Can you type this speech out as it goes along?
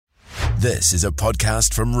This is a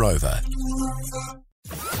podcast from Rover.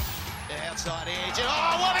 Outside edge.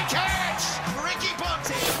 Oh, what a catch! Ricky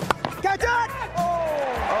Ponting. Go Dad!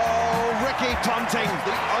 Oh, Ricky Ponting,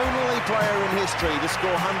 the only player in history to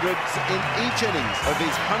score hundreds in each innings of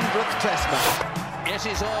his 100th Test match. Yes,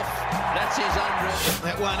 he's off. That's his 100th.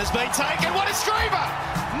 That one has been taken. What a streamer!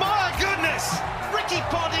 My goodness! Ricky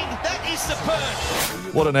Ponting, that is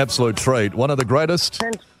superb. What an absolute treat. One of the greatest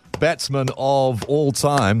batsmen of all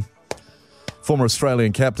time. Former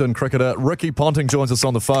Australian captain, cricketer Ricky Ponting joins us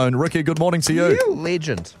on the phone. Ricky, good morning to you.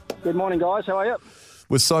 Legend. Good morning, guys. How are you?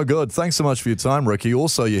 We're so good. Thanks so much for your time, Ricky.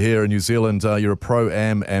 Also, you're here in New Zealand. You're a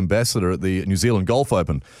Pro-Am ambassador at the New Zealand Golf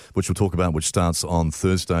Open, which we'll talk about, which starts on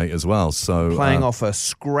Thursday as well. So Playing off a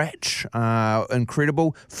scratch.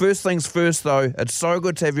 Incredible. First things first, though, it's so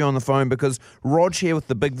good to have you on the phone because Rog here with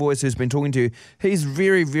the big voice who's been talking to you, he's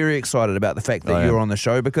very, very excited about the fact that you're on the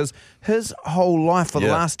show because his whole life for the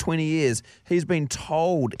last 20 years, he's been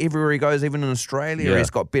told everywhere he goes, even in Australia, he's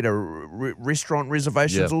got better restaurant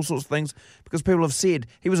reservations, all sorts of things, because people have said,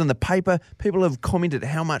 he was in the paper. People have commented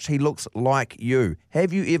how much he looks like you.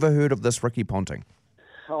 Have you ever heard of this Ricky Ponting?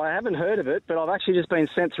 Oh, I haven't heard of it, but I've actually just been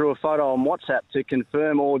sent through a photo on WhatsApp to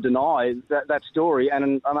confirm or deny that story.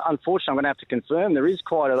 And unfortunately, I'm going to have to confirm there is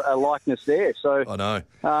quite a likeness there. So I know.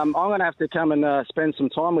 I'm going to have to come and spend some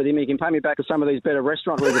time with him. He can pay me back for some of these better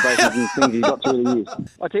restaurant reservations and things he's got through the years.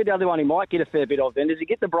 I tell you the other one he might get a fair bit of then. Does he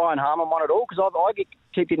get the Brian Harman one at all? Because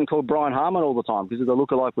keep getting called Brian Harman all the time because of the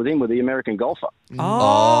lookalike with him with the American golfer.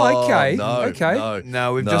 Oh, okay. No, okay.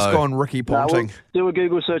 No, we've just gone Ricky Ponting. We'll do a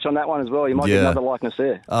Google search on that one as well. You might get another likeness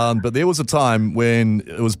there. But there was a time when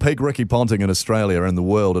it was peak Ricky Ponting in Australia and the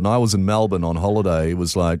world, and I was in Melbourne on holiday. It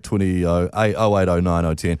was like 08,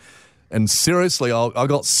 09, 010. And seriously, I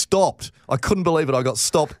got stopped. I couldn't believe it. I got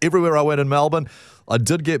stopped everywhere I went in Melbourne. I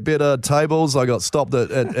did get better tables. I got stopped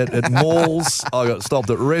at malls. I got stopped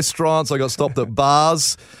at restaurants. I got stopped at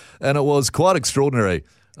bars. And it was quite extraordinary.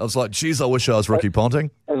 I was like, geez, I wish I was Ricky Ponting.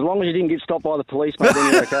 As long as you didn't get stopped by the police, mate,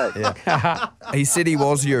 then you're okay. He said he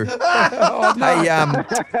was you. Hey,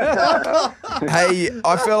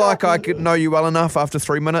 I feel like I could know you well enough after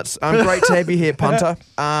 3 minutes. Great to have you here, punter.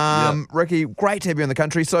 Ricky, great to have you in the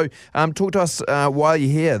country. So talk to us while you're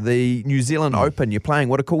here, the New Zealand Open you're playing.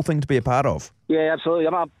 What a cool thing to be a part of. Yeah, absolutely.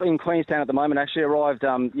 I'm up in Queenstown at the moment. Actually arrived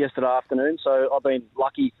yesterday afternoon, so I've been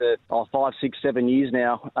lucky for 5, 6, 7 years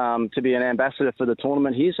now to be an ambassador for the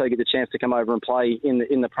tournament here. So I get the chance to come over and play in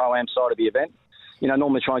the Pro-Am side of the event. You know,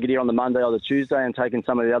 normally try and get here on the Monday or the Tuesday and take in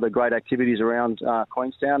some of the other great activities around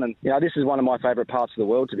Queenstown. And, you know, this is one of my favourite parts of the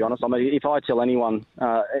world, to be honest. I mean, if I tell anyone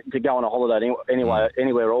to go on a holiday anywhere,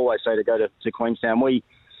 I always say to go to Queenstown.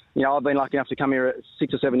 You know, I've been lucky enough to come here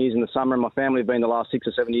 6 or 7 years in the summer, and my family have been the last 6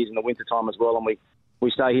 or 7 years in the winter time as well. And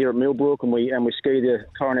we stay here at Millbrook, and we ski the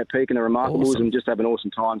Coronet Peak and the Remarkables, and just have an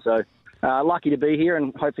awesome time. So lucky to be here,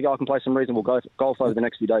 and hopefully I can play some reasonable golf over the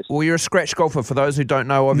next few days. Well, you're a scratch golfer. For those who don't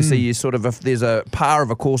know, obviously you sort of, if there's a par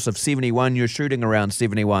of a course of 71, you're shooting around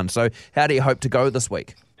 71. So how do you hope to go this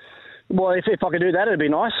week? Well, if I could do that, it'd be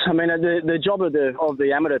nice. I mean, the job of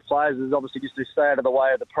the amateur players is obviously just to stay out of the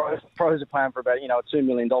way of the pros. Pros are paying for about a $2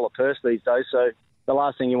 million purse these days. So the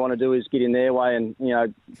last thing you want to do is get in their way and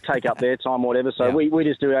take up their time or whatever. So we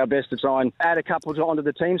just do our best to try and add a couple onto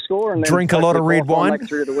the team score and then drink a lot of red wine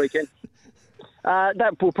through the weekend.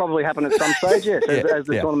 That will probably happen at some stage, yes, as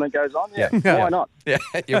the tournament goes on. Why not?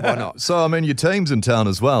 Why not? So, I mean, your team's in town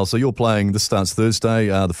as well. So you're playing, this starts Thursday.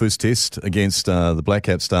 The first test against the Black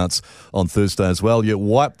Caps starts on Thursday as well. You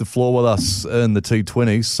wiped the floor with us in the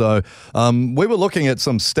T20. So we were looking at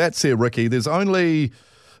some stats here, Ricky. There's only,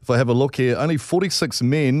 if I have a look here, only 46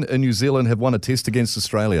 men in New Zealand have won a test against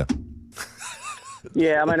Australia.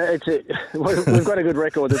 Yeah, I mean, we've got a good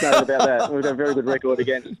record, there's no doubt about that. We've got a very good record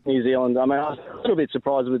against New Zealand. I mean, I was a little bit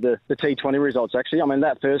surprised with the T20 results, actually. I mean,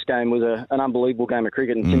 that first game was an unbelievable game of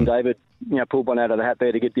cricket, and Tim David pulled one out of the hat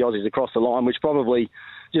there to get the Aussies across the line, which probably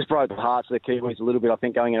just broke the hearts of the Kiwis a little bit, I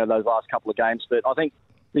think, going into those last couple of games. But I think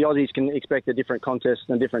the Aussies can expect a different contest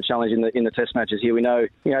and a different challenge in the test matches here. We know,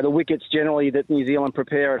 the wickets generally that New Zealand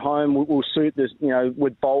prepare at home will suit this,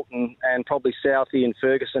 with Bolton and probably Southey and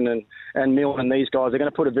Ferguson and Milne and these guys. They're going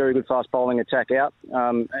to put a very good fast bowling attack out.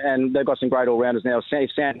 And they've got some great all-rounders now.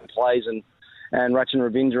 If Sandy plays and Rachin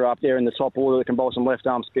Ravindra up there in the top order that can bowl some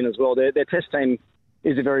left-arm spin as well. Their test team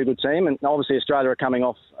is a very good team, and obviously Australia are coming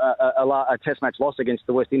off a test match loss against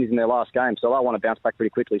the West Indies in their last game, so they'll want to bounce back pretty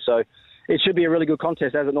quickly. So it should be a really good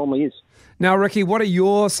contest, as it normally is. Now, Ricky, what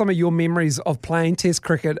are some of your memories of playing Test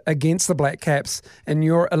cricket against the Black Caps in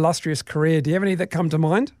your illustrious career? Do you have any that come to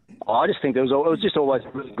mind? I just think it was just always a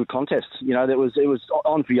really good contest. You know, it was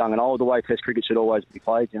on for young and old. The way Test cricket should always be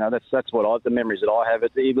played. You know, that's what the memories that I have.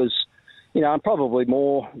 It was, you know, probably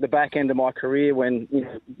more the back end of my career when, you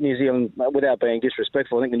know, New Zealand, without being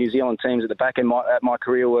disrespectful, I think the New Zealand teams at the back end at my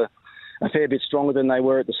career were a fair bit stronger than they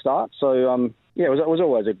were at the start. So yeah, it was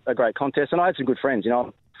always a great contest, and I had some good friends. You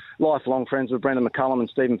know, lifelong friends with Brendan McCullum and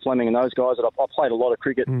Stephen Fleming and those guys. I played a lot of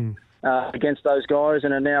cricket against those guys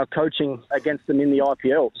and are now coaching against them in the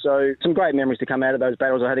IPL. So some great memories to come out of those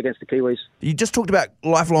battles I had against the Kiwis. You just talked about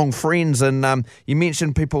lifelong friends, and you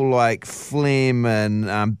mentioned people like Flem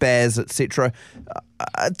and Baz, etc.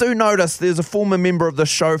 I do notice there's a former member of the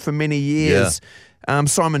show for many years,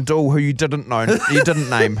 Simon Dool, who you didn't name.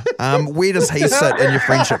 Where does he sit in your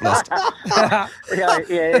friendship list?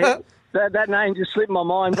 Yeah. That name just slipped my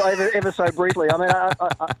mind ever so briefly. I mean,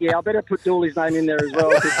 I better put Dooley's name in there as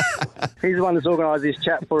well. He's the one that's organised this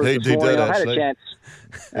chat for us this morning. I've had a chance.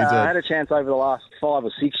 I had a chance over the last 5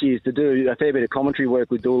 or 6 years to do a fair bit of commentary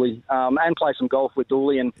work with Dooley and play some golf with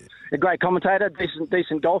Dooley, and a great commentator,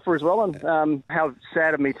 decent golfer as well. And how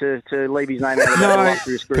sad of me to leave his name out of that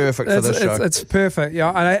group. Perfect for this show. It's perfect. Yeah,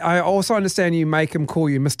 and I also understand you make him call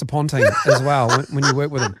you Mr. Ponting as well when you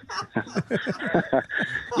work with him.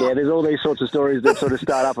 Yeah, there's all these sorts of stories that sort of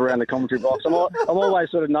start up around the commentary box. I'm always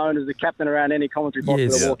sort of known as the captain around any commentary box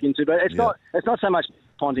that I walk into, but it's not so much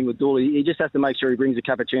Ponting with Dooley. He just has to make sure he brings a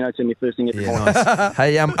cappuccino to me first thing every morning. Nice.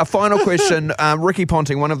 Hey, a final question. Ricky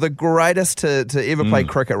Ponting, one of the greatest to ever play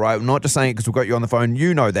cricket, right? Not just saying it because we've got you on the phone.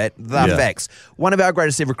 You know that. The facts. One of our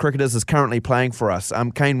greatest ever cricketers is currently playing for us,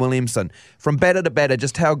 Kane Williamson. From batter to batter,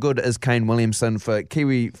 just how good is Kane Williamson for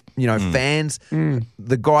Kiwi, fans?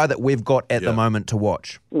 The guy that we've got at the moment to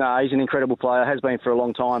watch. No, he's an incredible player. Has been for a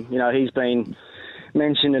long time. You know, he's been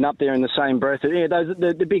mentioned and up there in the same breath. Yeah,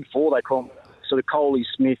 the big four they call them. Sort of Coley,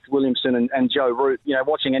 Smith, Williamson, and Joe Root. You know,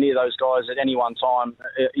 watching any of those guys at any one time,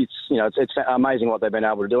 it's amazing what they've been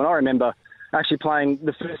able to do. And I remember actually playing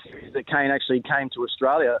the first series that Kane actually came to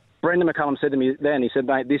Australia. Brendan McCullum said to me then, he said,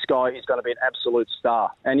 "Mate, this guy is going to be an absolute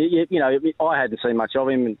star." And I hadn't seen much of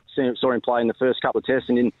him and saw him play in the first couple of tests,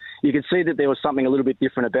 and you could see that there was something a little bit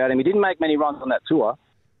different about him. He didn't make many runs on that tour,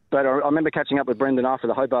 but I remember catching up with Brendan after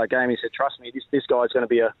the Hobart game. He said, "Trust me, this guy's going to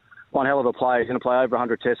be one hell of a player. He's going to play over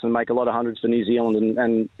 100 tests and make a lot of hundreds for New Zealand."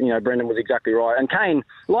 And Brendan was exactly right. And Kane,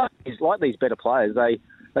 like these better players,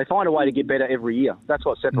 they find a way to get better every year. That's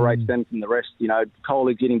what separates them from the rest. You know,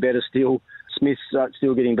 Coley's getting better still. Smith's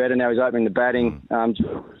still getting better. Now he's opening the batting.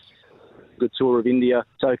 Good tour of India.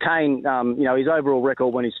 So Kane, his overall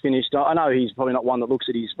record when he's finished, I know he's probably not one that looks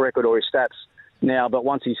at his record or his stats now, but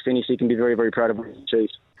once he's finished, he can be very, very proud of what he's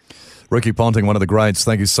achieved. Ricky Ponting, one of the greats.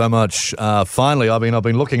 Thank you so much. Finally, I've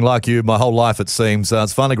been looking like you my whole life, it seems.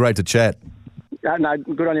 It's finally great to chat. No,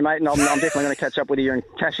 good on you, mate. And I'm definitely going to catch up with you and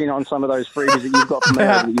cash in on some of those freebies that you've got from me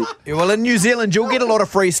over the years. Yeah, well, in New Zealand, you'll get a lot of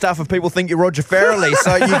free stuff if people think you're Roger Farrelly,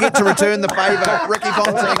 so you get to return the favour, Ricky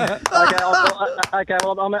Ponting. Okay.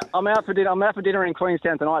 Well, I'm out for dinner. I'm out for dinner in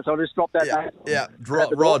Queenstown tonight, so I'll just drop that.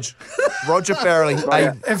 Roger Farrelly.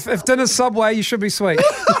 Right. If dinner's Subway, you should be sweet.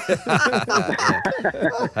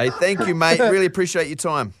 Hey, thank you, mate. Really appreciate your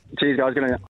time. Cheers, guys. Good night.